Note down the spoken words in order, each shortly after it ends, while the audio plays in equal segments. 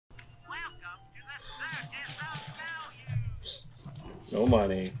No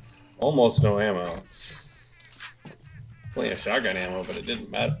money. Almost no ammo. Plenty of shotgun ammo, but it didn't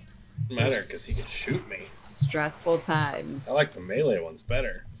matter because he could shoot me. Stressful times. I like the melee ones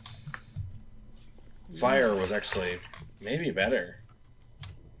better. Fire was actually maybe better.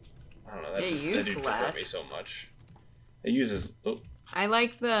 I don't know. That dude hurt me so much. It uses. Oh. I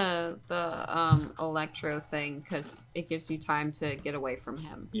like the electro thing because it gives you time to get away from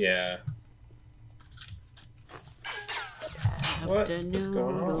him. Yeah. What's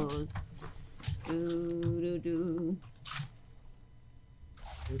going on?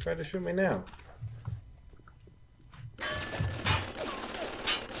 You tried to shoot me now.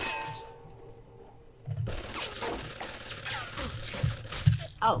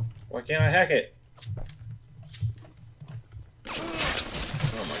 Oh. Why can't I hack it? Oh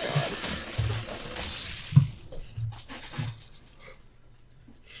my god.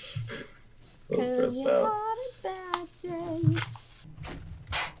 So stressed out.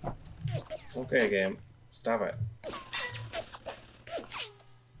 Okay, game. Stop it.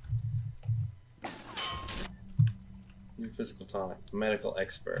 Your physical tonic. Medical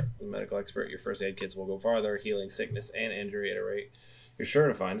expert. The medical expert, your first aid kits will go farther, healing sickness and injury at a rate you're sure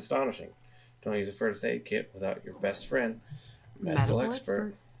to find astonishing. Don't use a first aid kit without your best friend, medical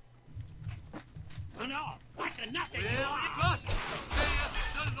expert. Oh no! What the nothing? Thus saith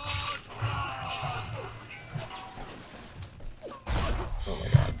the Lord. Oh my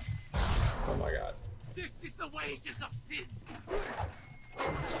god. Oh my god. This is the wages of sin.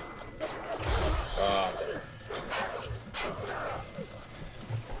 Ah, there.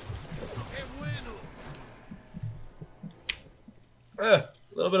 A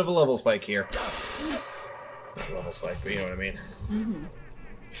little bit of a level spike here. Not level spike, but you know what I mean. Mm-hmm.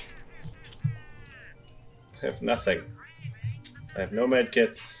 I have nothing. I have no med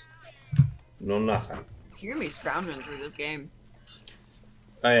kits. No nothing. You're gonna be scrounging through this game.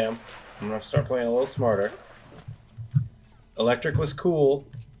 I am. I'm gonna start playing a little smarter. Electric was cool.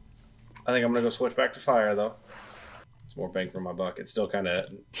 I think I'm gonna go switch back to fire though. It's more bang for my buck. It still kind of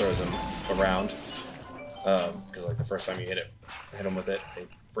throws them around. Because like the first time you hit them with it, they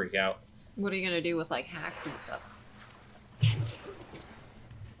freak out. What are you gonna do with like hacks and stuff? I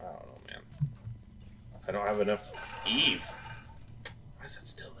don't know, man. I don't have enough Eve. Why is that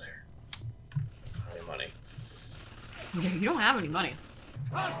still there? Not any money. You don't have any money.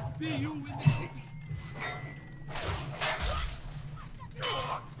 Must be you in the city.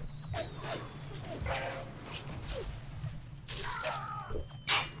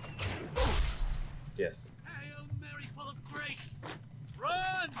 Yes. Hail Mary, full of grace.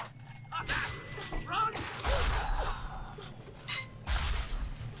 Run! Run!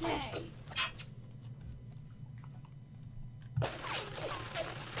 Yay.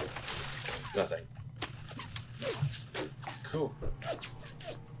 Nothing. Cool.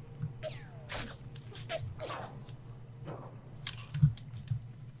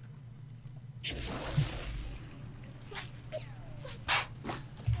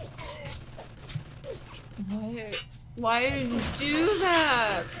 Why did you do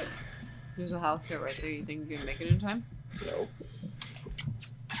that? There's a health kit right there. You think you can make it in time? Nope.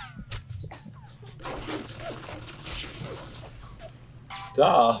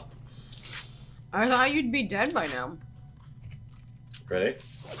 Stop. I thought you'd be dead by now. Ready?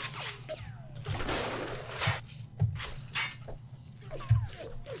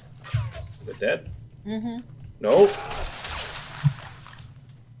 Is it dead? Mm-hmm. Nope.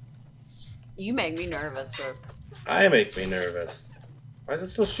 You make me nervous, sir. I make me nervous. Why is it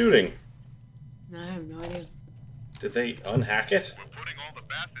still shooting? I have no idea. Did they unhack it? We're putting all the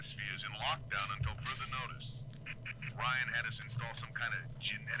bathyspheres in lockdown until further notice. Ryan had us install some kind of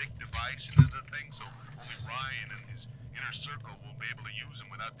genetic device into the thing, so only Ryan and his inner circle will be able to use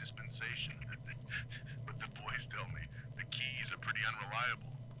them without dispensation. But the boys tell me the keys are pretty unreliable.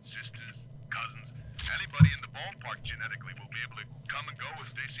 Sisters, cousins, anybody in the ballpark genetically will be able to come and go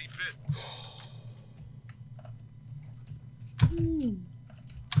as they see fit.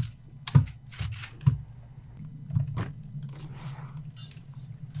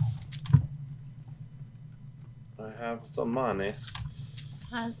 I have some monies.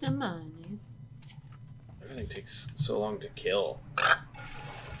 Has the monies. Everything takes so long to kill.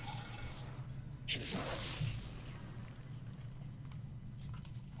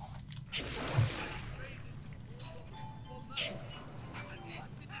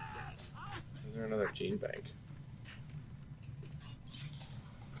 Is there another gene bank?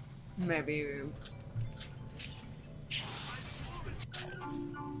 Maybe.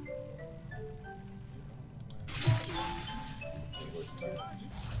 What was that?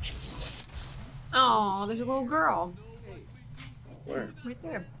 Oh, there's a little girl. Where? Right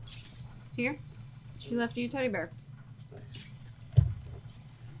there. Here. She left you a teddy bear. Nice.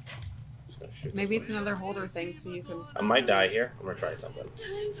 Just gonna shoot Maybe this it's another holder thing so you can... one. I might die here. I'm gonna try something.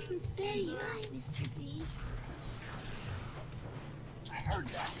 Time to say hi, Mr. B. I heard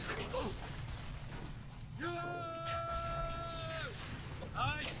that. No!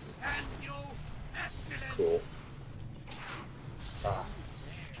 I send you pestilence! Cool. Ah.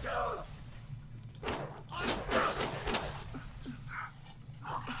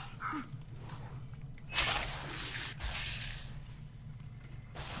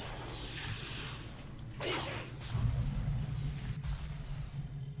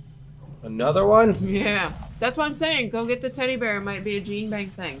 Another one? Yeah. That's what I'm saying. Go get the teddy bear. It might be a gene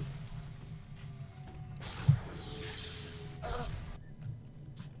bank thing.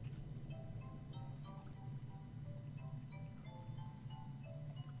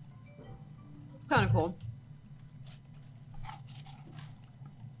 It's kind of cool.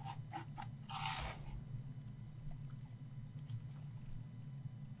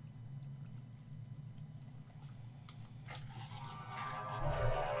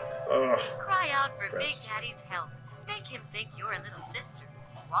 Ugh. Cry out for Stress. Big Daddy's help. Make him think you're a little sister.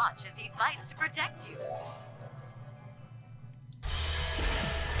 Watch as he fights to protect you.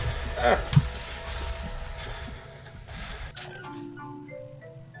 Ah.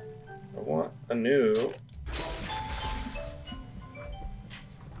 I want a new... Is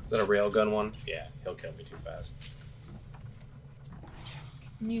that a railgun one? Yeah, he'll kill me too fast.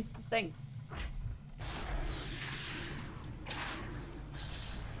 Use the thing.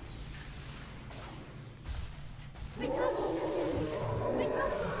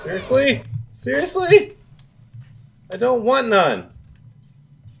 Seriously? Seriously? I don't want none.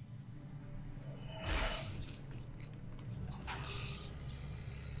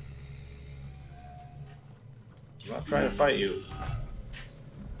 I'm not trying to fight you.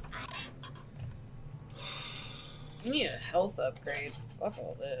 You need a health upgrade. Fuck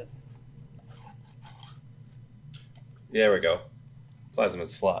all this. Yeah, there we go. Plasmid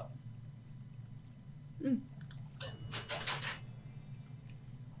slot.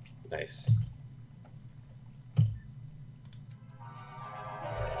 Nice.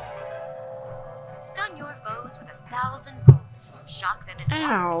 Stun your foes with 1,000 bolts. Shock them in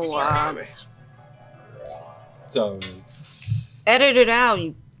Ow. one damage. So, Edit it out,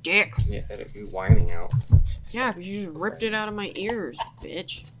 you dick. yeah, that'd be whining out. Yeah, because you just ripped it out of my ears,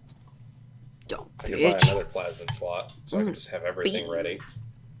 bitch. Don't, I could buy bitch. another plasmid slot, so I can just have everything ready.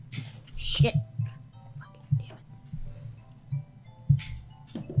 Shit.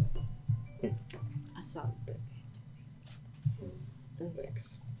 I saw it.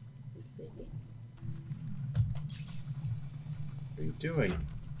 Thanks. I'm sleepy. What are you doing?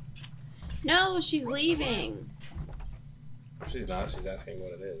 No, she's leaving. She's not. She's asking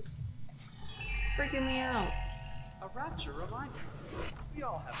what it is. Freaking me out. A rapture reminder. We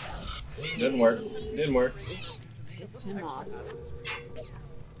all have that. Didn't work. Didn't work. Pissed him off.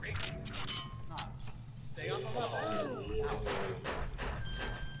 Stay on the level.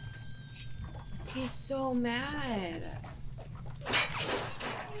 He's so mad.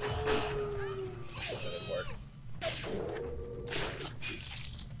 Didn't work.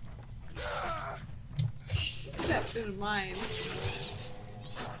 Stepped in mine.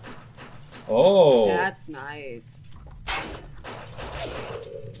 Oh! That's nice.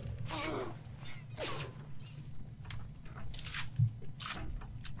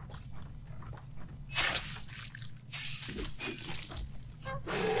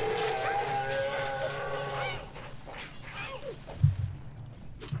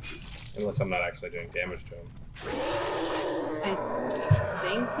 Unless I'm not actually doing damage to him. I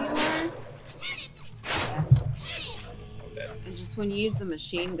think you are. I'm dead. And just when you use the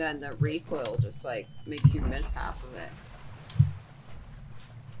machine gun, the recoil just like makes you miss half of it.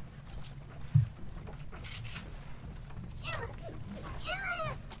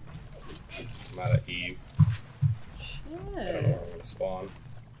 I'm out of Eve. I don't know where I'm gonna spawn.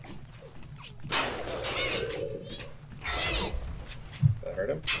 Did that hurt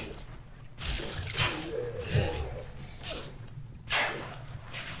him?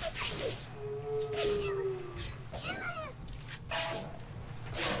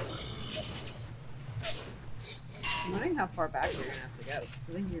 I'm wondering how far back you're gonna have to go, because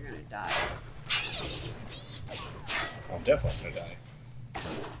I think you're gonna die. I'm definitely gonna die.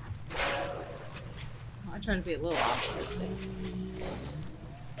 I try to be a little optimistic.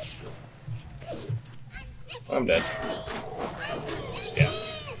 I'm dead. Yeah.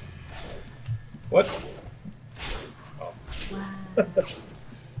 What? Oh. Wow.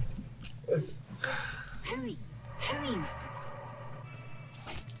 This. Hurry, hurry.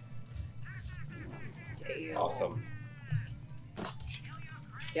 Awesome.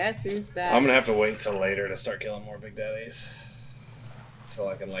 Guess who's back? I'm gonna have to wait till later to start killing more big daddies. Till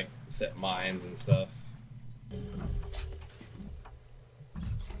I can like set mines and stuff.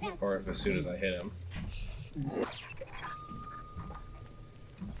 Or if as soon as I hit him.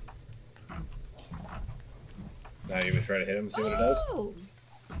 Now you gonna try to hit him and see what it does? Oh,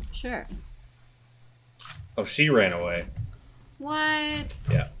 sure. Oh, she ran away. What?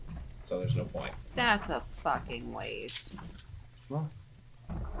 Yeah. So there's no point. That's a fucking waste. Well,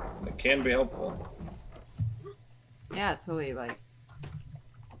 it can be helpful. Yeah, until he like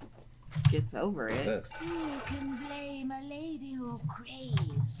gets over it. This. You can blame a lady who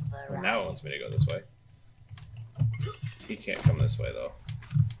craves variety. Well, now it wants me to go this way. He can't come this way though.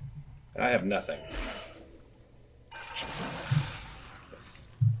 And I have nothing. Yes.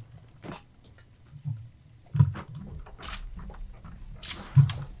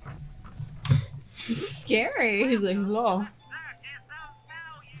 Scary. He's like, whoa.